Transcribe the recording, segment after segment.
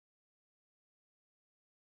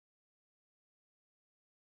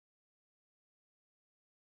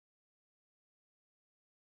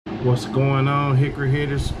What's going on, Hickory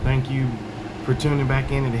Hitters? Thank you for tuning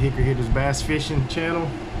back into the Hickory Hitters Bass Fishing channel.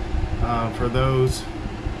 For those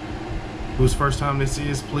whose first time this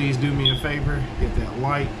is, please do me a favor, hit that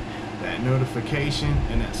like, that notification,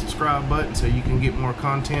 and that subscribe button so you can get more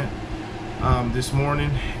content. This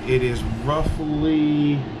morning it is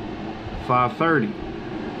roughly 5:30.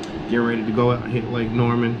 Getting ready to go out and hit Lake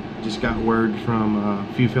Norman. Just got word from a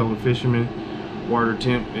few fellow fishermen. Water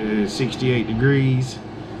temp is 68 degrees.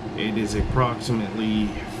 It is approximately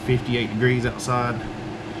 58 degrees outside.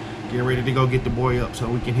 Get ready to go get the boy up so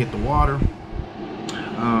we can hit the water.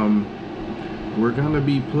 We're gonna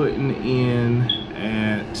be putting in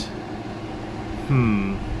at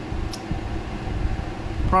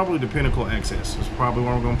probably the Pinnacle Access. That's probably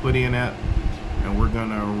where we're gonna put in at, and we're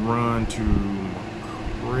gonna run to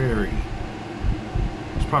McCrary.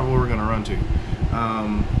 That's probably where we're gonna run to.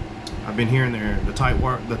 I've been hearing the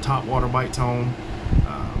top water bite tone.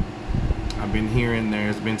 I've been hearing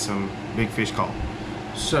there's been some big fish caught.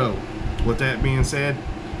 So with that being said,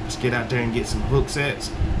 let's get out there and get some hook sets.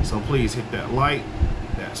 So please hit that like,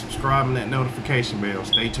 that subscribe, and that notification bell.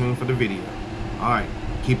 Stay tuned for the video. All right,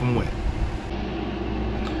 keep them wet.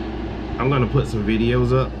 I'm gonna put some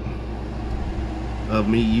videos up of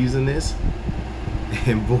me using this,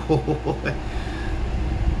 and boy,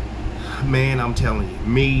 man, I'm telling you,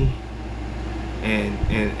 me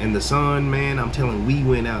and the son, man, I'm telling you, we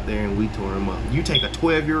went out there and we tore him up. You take a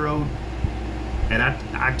 12-year-old, and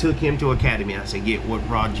I took him to Academy. I said, get what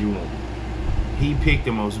rod you want. He picked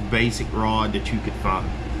the most basic rod that you could find.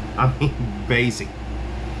 I mean, basic.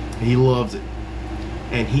 He loves it.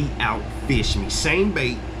 And he outfished me. Same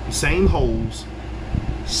bait, same holes,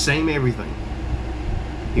 same everything.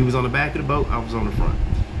 He was on the back of the boat, I was on the front.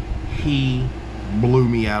 He blew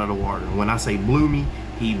me out of the water. When I say blew me,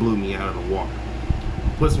 he blew me out of the water.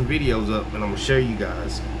 Put some videos up, and I'm gonna show you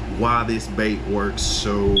guys why this bait works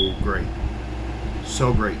so great.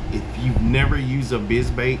 So great. If you've never used a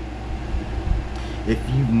biz bait, if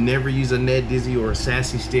you've never used a Ned Dizzy or a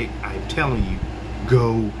Sassy Stick, I'm telling you,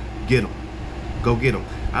 go get them. Go get them.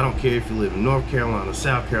 I don't care if you live in North Carolina,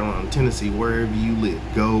 South Carolina, Tennessee, wherever you live,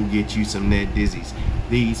 go get you some Ned Dizzies.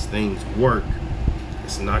 These things work.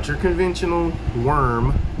 It's not your conventional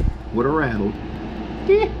worm with a rattle.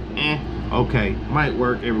 Okay, might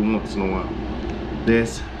work every once in a while.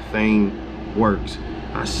 This thing works.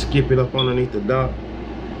 I skip it up underneath the dock,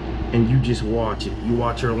 and you just watch it. You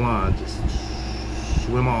watch your line just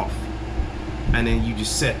swim off, and then you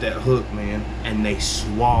just set that hook, man, and they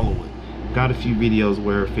swallow it. Got a few videos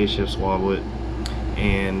where fish have swallowed it,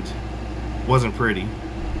 and wasn't pretty,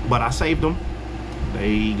 but I saved them.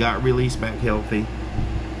 They got released back healthy.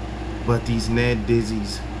 But these Ned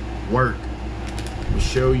Dizzies work. I'll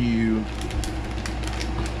show you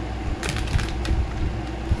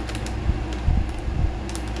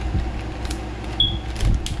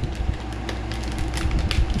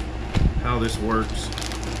how this works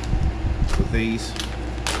with these.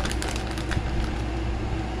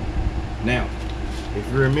 Now, if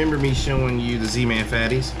you remember me showing you the Z-Man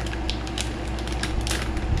Fatties,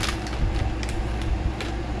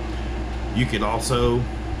 you could also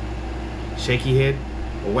shaky head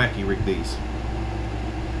or wacky rig these.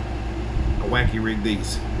 A wacky rig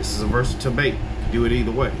these. This is a versatile bait. You can do it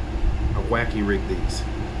either way. A wacky rig these.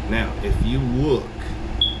 Now, if you look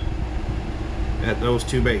at those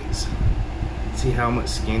two baits, see how much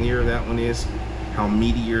skinnier that one is, how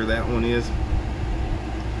meatier that one is.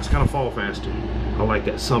 It's gonna fall faster. I like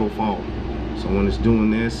that subtle fall. So when it's doing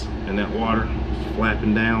this and that water is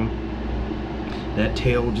flapping down, that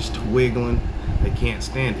tail just wiggling, they can't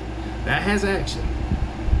stand it. That has action.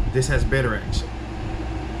 This has better action.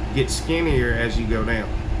 Get skinnier as you go down.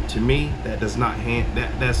 To me, that does not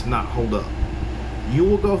that's not hold up. You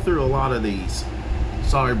will go through a lot of these.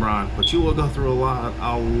 Sorry, Brian, but you will go through a lot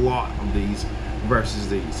of these versus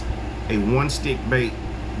these. A one stick bait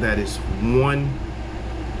that is one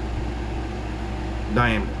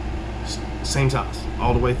diameter, same size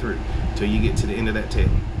all the way through till you get to the end of that tail.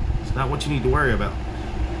 It's not what you need to worry about.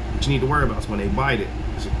 What you need to worry about is when they bite it,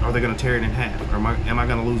 are they going to tear it in half, or am I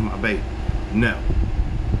going to lose my bait? No.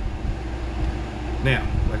 Now,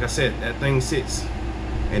 like I said, that thing sits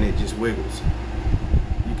and it just wiggles.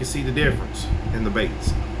 You can see the difference in the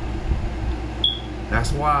baits.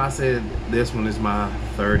 That's why I said this one is my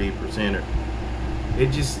 30%er.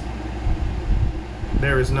 It just,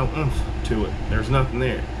 there is no oomph to it. There's nothing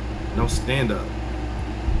there. No stand up.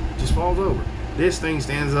 It just falls over. This thing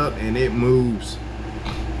stands up and it moves.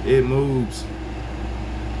 It moves.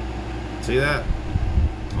 See that?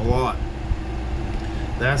 A lot.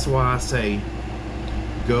 That's why I say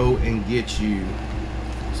go and get you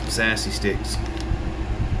some sassy sticks.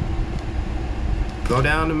 Go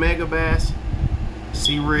down to Mega Bass,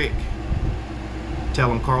 see Rick,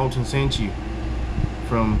 tell him Carlton sent you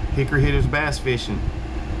from Hickory Hitters Bass Fishing.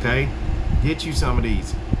 Okay, get you some of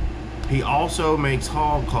these. He also makes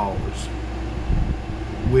hog collars,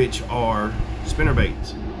 which are spinner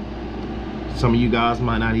baits. Some of you guys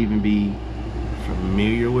might not even be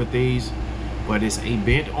familiar with these, but it's a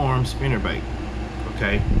bent arm spinner bait,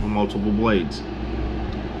 okay, with multiple blades.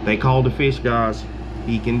 They call the fish, guys.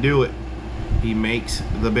 He can do it. He makes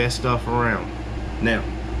the best stuff around. Now,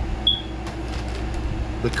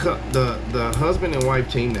 the husband and wife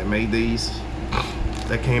team that made these,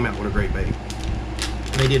 that came out with a great bait.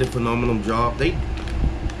 They did a phenomenal job.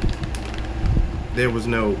 There was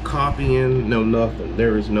no copying, no nothing.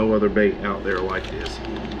 There is no other bait out there like this.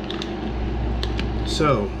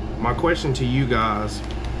 So my question to you guys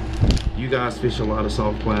fish a lot of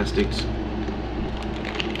soft plastics.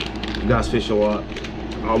 You guys fish a lot.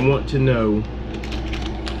 I want to know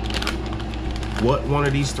what one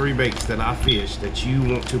of these 3 baits that I fish that you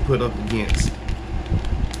want to put up against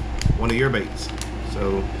one of your baits.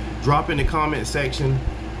 So drop in the comment section,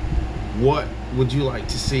 what would you like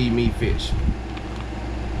to see me fish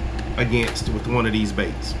against with one of these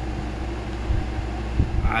baits?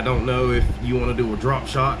 I don't know if you want to do a drop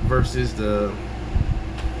shot versus the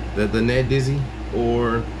Ned Dizzy,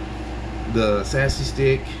 or the Sassy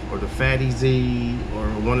Stick, or the Fatty Z, or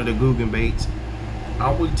one of the Googan baits. I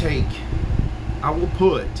will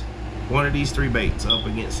put one of these 3 baits up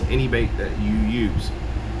against any bait that you use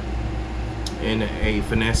in a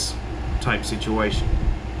finesse type situation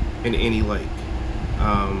in any lake.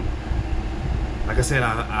 Like I said,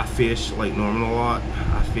 I fish Lake Norman a lot.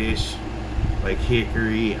 I fish Lake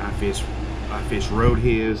Hickory. I fish Road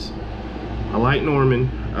His. I like Norman.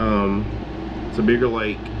 It's a bigger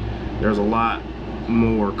lake. There's a lot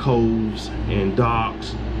more coves and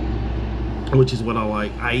docks, which is what I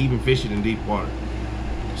like. I even fish it in deep water.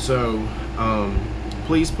 So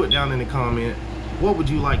please put down in the comment, what would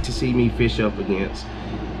you like to see me fish up against?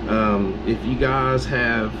 If you guys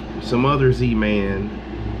have some other Z-Man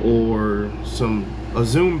or a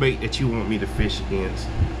Zoom bait that you want me to fish against,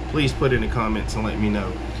 please put in the comments and let me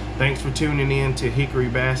know. Thanks for tuning in to Hickory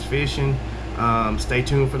Bass Fishing. Stay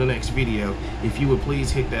tuned for the next video. If you would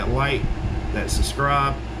please hit that like, that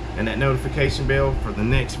subscribe, and that notification bell for the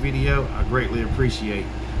next video, I greatly appreciate.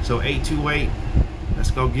 So 828,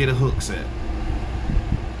 let's go get a hook set.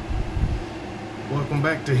 Welcome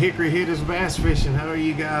back to Hickory Hitters Bass Fishing. How are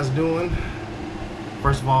you guys doing?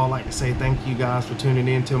 First of all, I'd like to say thank you guys for tuning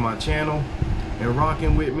in to my channel and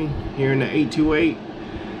rocking with me here in the 828.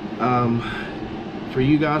 For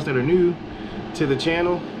you guys that are new to the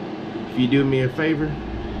channel, if you do me a favor,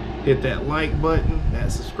 hit that like button,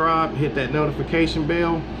 that subscribe, hit that notification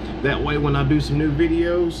bell. That way when I do some new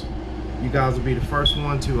videos, you guys will be the first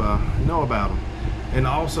one to know about them. And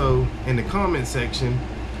also in the comment section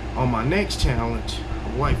on my next challenge,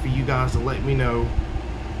 I'd like for you guys to let me know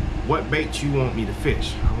what baits you want me to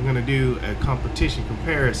fish. I'm gonna do a competition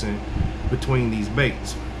comparison between these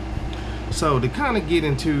baits. So to kind of get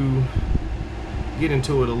into it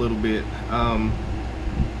a little bit,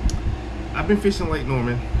 I've been fishing Lake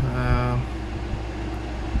Norman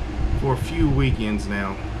for a few weekends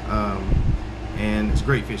now, and it's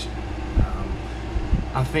great fishing.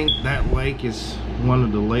 I think that lake is one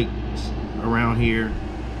of the lakes around here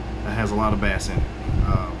that has a lot of bass in it.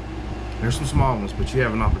 There's some small ones, but you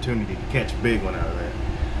have an opportunity to catch a big one out of there.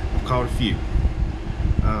 I've caught a few.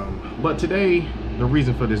 But today, the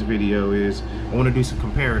reason for this video is I want to do some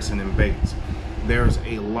comparison in baits. There's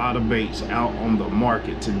a lot of baits out on the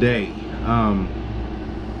market today,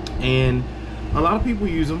 and a lot of people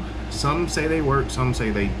use them. Some say they work, some say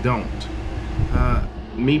they don't.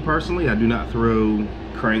 Me personally, I do not throw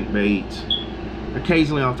crankbaits.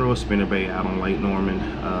 Occasionally I'll throw a spinnerbait out on Lake Norman,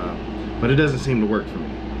 but it doesn't seem to work for me.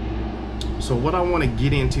 So what I want to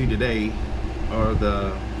get into today are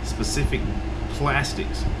the specific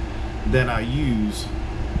plastics that I use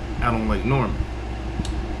out on Lake Norman.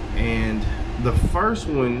 And the first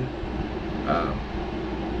one,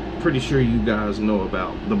 pretty sure you guys know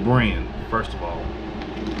about. The brand, first of all,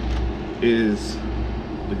 is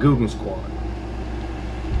the Googan Squad.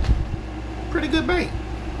 Pretty good bait.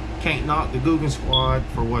 Can't knock the Googan Squad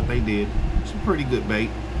for what they did. It's a pretty good bait.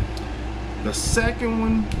 The second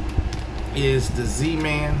one is the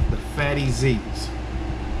Z-Man, the Fatty Z's.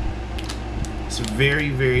 It's a very,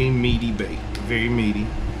 very meaty bait. Very meaty.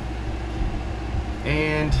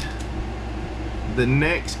 And the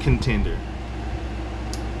next contender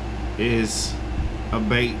is a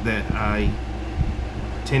bait that I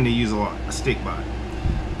tend to use a lot, a stick bite.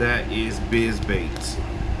 That is Biz Baits.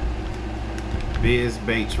 Biz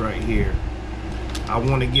Baits right here. I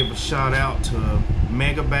want to give a shout out to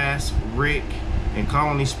Mega Bass, Rick, and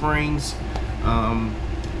Colony Springs.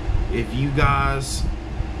 If you guys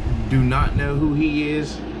do not know who he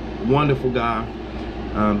is, wonderful guy.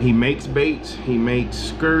 He makes baits, he makes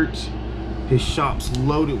skirts. His shop's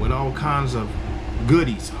loaded with all kinds of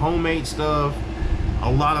goodies, homemade stuff,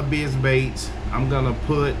 a lot of Biz Baits. I'm gonna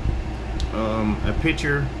put a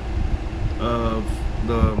picture of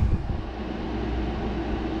the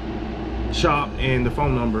shop and the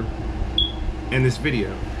phone number in this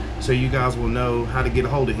video, so you guys will know how to get a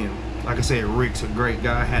hold of him. Like I said, Rick's a great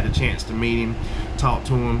guy. I had a chance to meet him, talk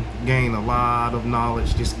to him, gain a lot of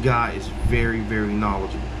knowledge. This guy is very, very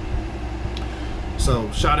knowledgeable. So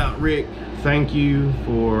shout out Rick, thank you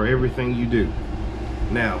for everything you do.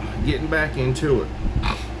 Now, getting back into it,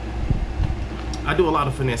 I do a lot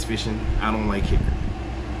of finesse fishing out on Lake Hickory.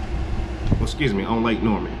 Well, excuse me, on Lake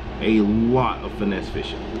Norman. A lot of finesse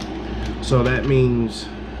fishing. So that means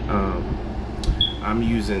I'm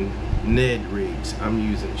using Ned rigs, I'm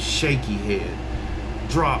using shaky head,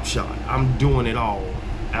 drop shot. I'm doing it all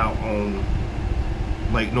out on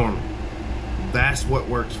Lake Norman. That's what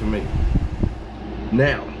works for me.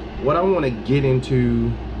 Now, what I want to get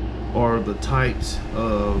into are the types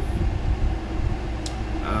of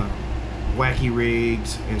wacky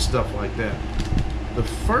rigs and stuff like that. The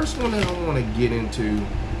first one that I want to get into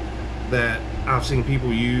that I've seen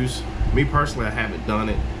people use, me personally, I haven't done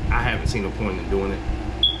it, I haven't seen a point in doing it,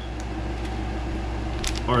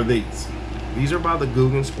 are these. These are by the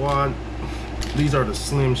Googan Squad. These are the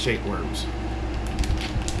slim shake worms.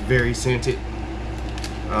 Very scented.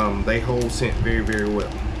 They hold scent very, very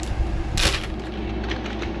well.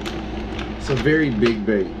 It's a very big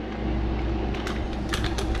bait.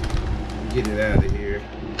 Get it out of here.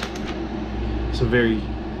 It's a very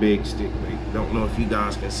big stick bait. Don't know if you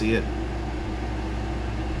guys can see it.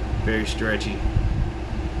 Very stretchy.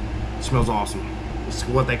 It smells awesome. It's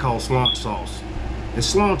what they call slaunch sauce. It's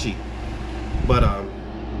slaunchy, but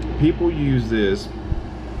people use this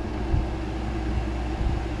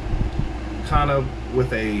kind of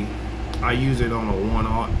with a, I use it on a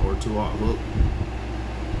 1/0 or 2/0 hook,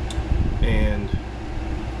 and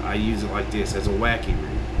I use it like this as a wacky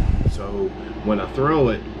rig. So when I throw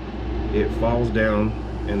it, it falls down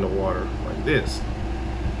in the water like this.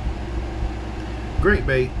 Great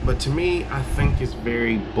bait, but to me, I think it's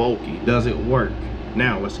very bulky. Does it work?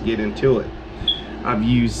 Now let's get into it. I've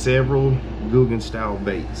used several Googan style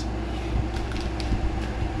baits.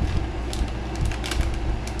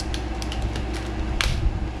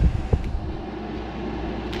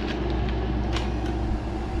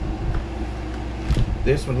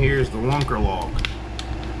 This one here is the Wonker Log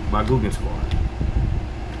by Googan Squad.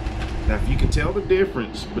 Now, if you can tell the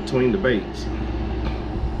difference between the baits,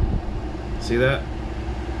 see that?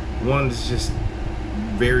 One is just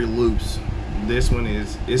very loose. This one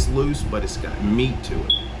it's loose, but it's got meat to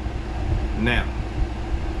it. Now,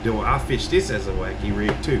 I fish this as a wacky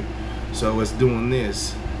rig too, so it's doing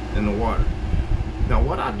this in the water. Now,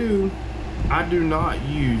 what I do not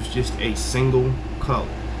use just a single color.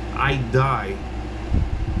 I dye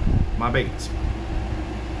my baits.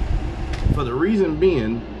 For the reason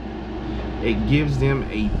being, it gives them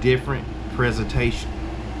a different presentation.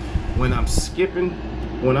 When I'm skipping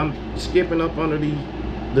up under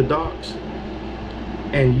the docks,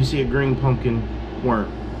 and you see a green pumpkin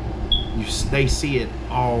worm, they see it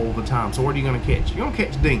all the time. So what are you gonna catch? You're gonna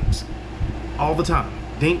catch dinks all the time.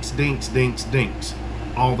 Dinks, dinks, dinks, dinks,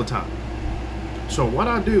 all the time. So what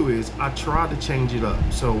I do is I try to change it up.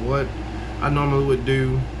 So what I normally would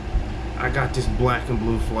do, I got this black and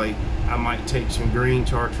blue flake. I might take some green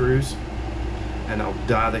chartreuse and I'll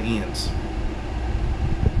dye the ends.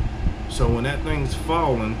 So when that thing's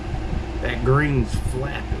falling, that green's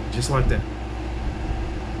flapping just like that.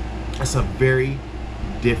 That's a very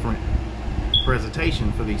different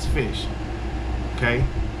presentation for these fish, okay?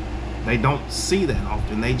 They don't see that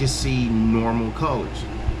often. They just see normal colors.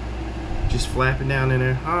 Just flapping down in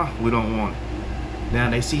there, we don't want it. Now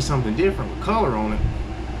they see something different with color on it.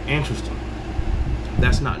 Interesting.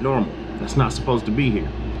 That's not normal. That's not supposed to be here.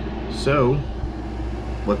 So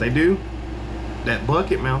what they do, that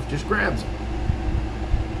bucket mouth just grabs it.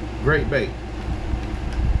 Great bait.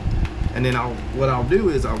 And then what I'll do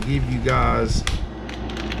is I'll give you guys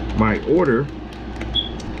my order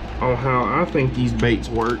on how I think these baits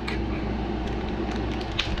work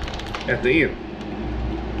at the end.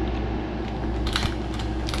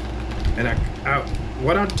 And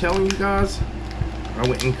what I'm telling you guys, I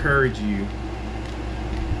would encourage you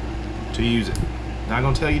to use it. Not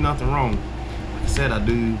gonna tell you nothing wrong. Like I said, I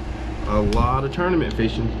do a lot of tournament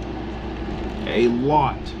fishing. A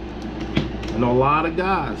lot. I know a lot of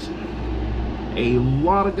guys. A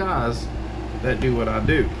lot of guys that do what I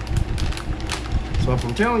do. So if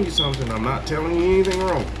I'm telling you something, I'm not telling you anything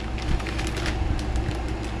wrong.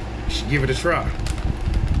 You should give it a try.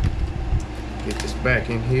 Get this back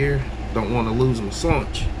in here. Don't want to lose my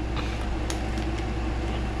slunch.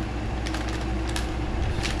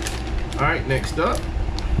 All right, next up.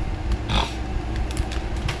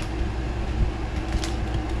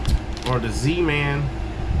 Are the Z-Man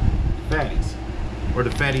fatties, or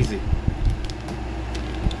the Fatty Z.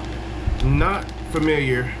 Not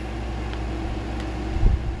familiar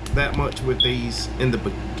that much with these in the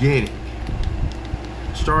beginning.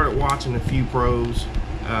 Started watching a few pros.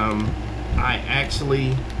 I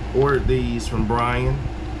actually ordered these from Brian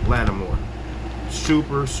Lattimore.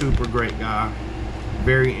 Super great guy,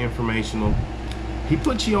 very informational. He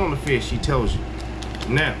puts you on the fish, he tells you.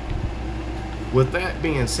 Now, with that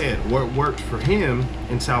being said, what worked for him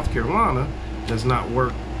in South Carolina does not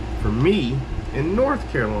work for me in North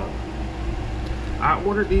Carolina. I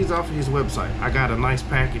ordered these off of his website. I got a nice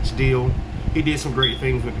package deal. He did some great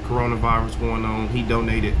things with the coronavirus going on. He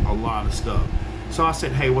donated a lot of stuff. So I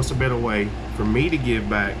said, hey, what's a better way for me to give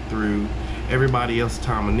back through everybody else's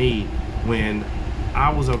time of need when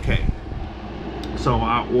I was okay? So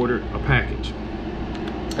I ordered a package.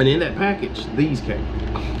 And in that package, these came.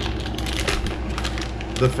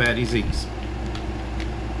 The Fatty Z's.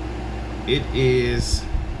 It is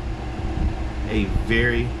a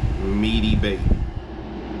very meaty bait.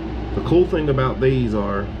 The cool thing about these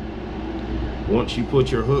are, once you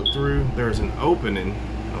put your hook through, there's an opening.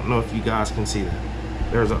 I don't know if you guys can see that.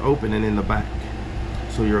 There's an opening in the back.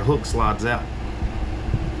 So your hook slides out.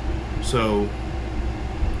 So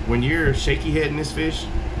when you're shaky heading this fish,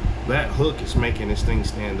 that hook is making this thing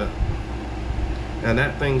stand up. And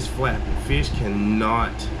that thing's flapping. Fish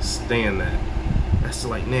cannot stand that. That's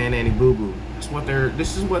like nanny boo boo.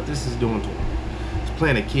 This is what this is doing to them. It's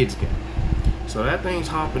playing a kid's game. So that thing's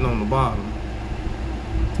hopping on the bottom,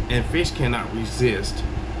 and fish cannot resist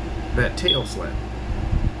that tail slap,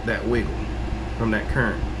 that wiggle from that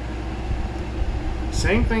current.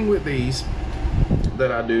 Same thing with these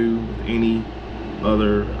that I do with any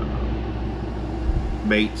other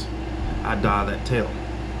baits. I dye that tail.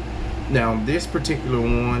 Now this particular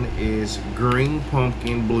one is green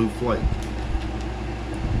pumpkin blue flake.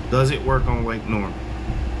 Does it work on Lake Norman?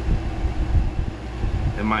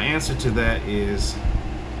 And my answer to that is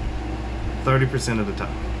 30% of the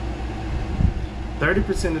time.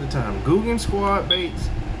 30% of the time. Googan Squad baits,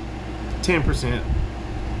 10%.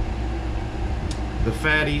 The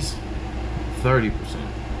fatties, 30%.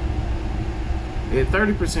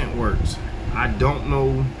 30% works. I don't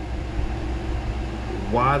know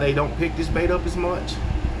why they don't pick this bait up as much.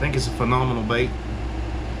 I think it's a phenomenal bait,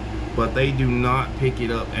 but they do not pick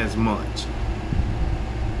it up as much.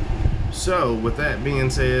 So with that being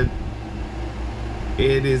said,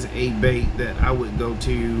 it is a bait that I would go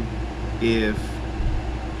to if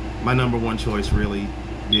my number one choice really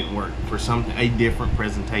didn't work for a different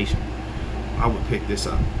presentation. I would pick this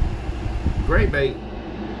up. Great bait,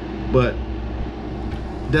 but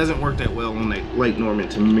doesn't work that well on Lake Norman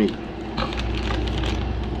to me.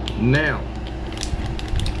 Now,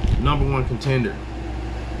 number one contender,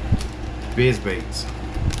 Biz Baits.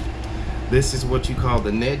 This is what you call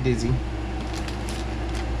the Ned Dizzy.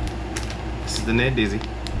 This is the Ned Dizzy.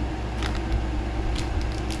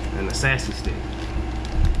 And the Sassy Stick.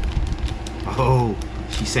 Oh,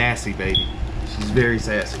 she's sassy, baby. She's very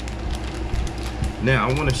sassy. Now,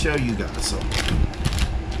 I want to show you guys something.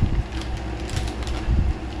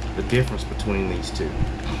 The difference between these two.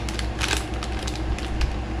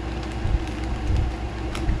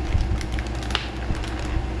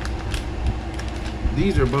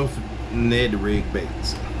 These are both Ned rig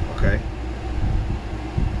baits, okay?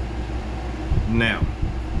 Now,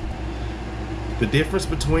 the difference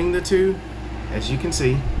between the two, as you can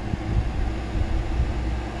see,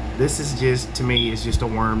 this is just, to me, it's just a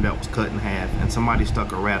worm that was cut in half and somebody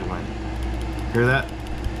stuck a rattle in it. Hear that?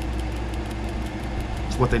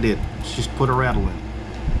 That's what they did. Just put a rattle in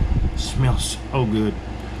it. Smells so good.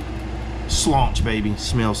 Slaunch, baby.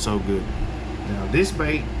 Smells so good. Now, this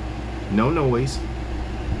bait, no noise.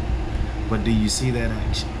 But do you see that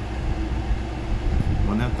action?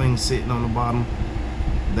 When that thing's sitting on the bottom,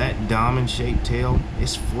 that diamond shaped tail,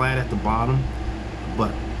 it's flat at the bottom,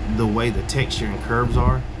 but the way the texture and curves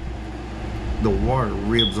are, the water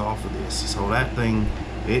ribs off of this. So that thing,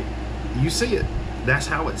 you see it. That's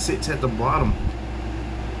how it sits at the bottom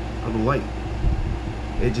of the lake.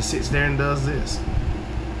 It just sits there and does this.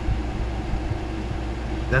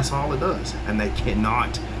 That's all it does, and they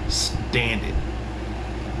cannot stand it.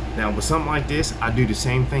 Now with something like this, I do the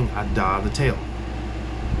same thing. I dye the tail.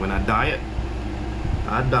 When I dye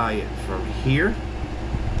it from here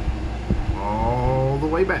all the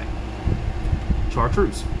way back.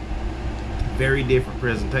 Chartreuse. Very different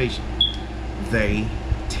presentation. They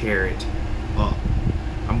tear it up.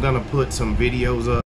 I'm gonna put some videos up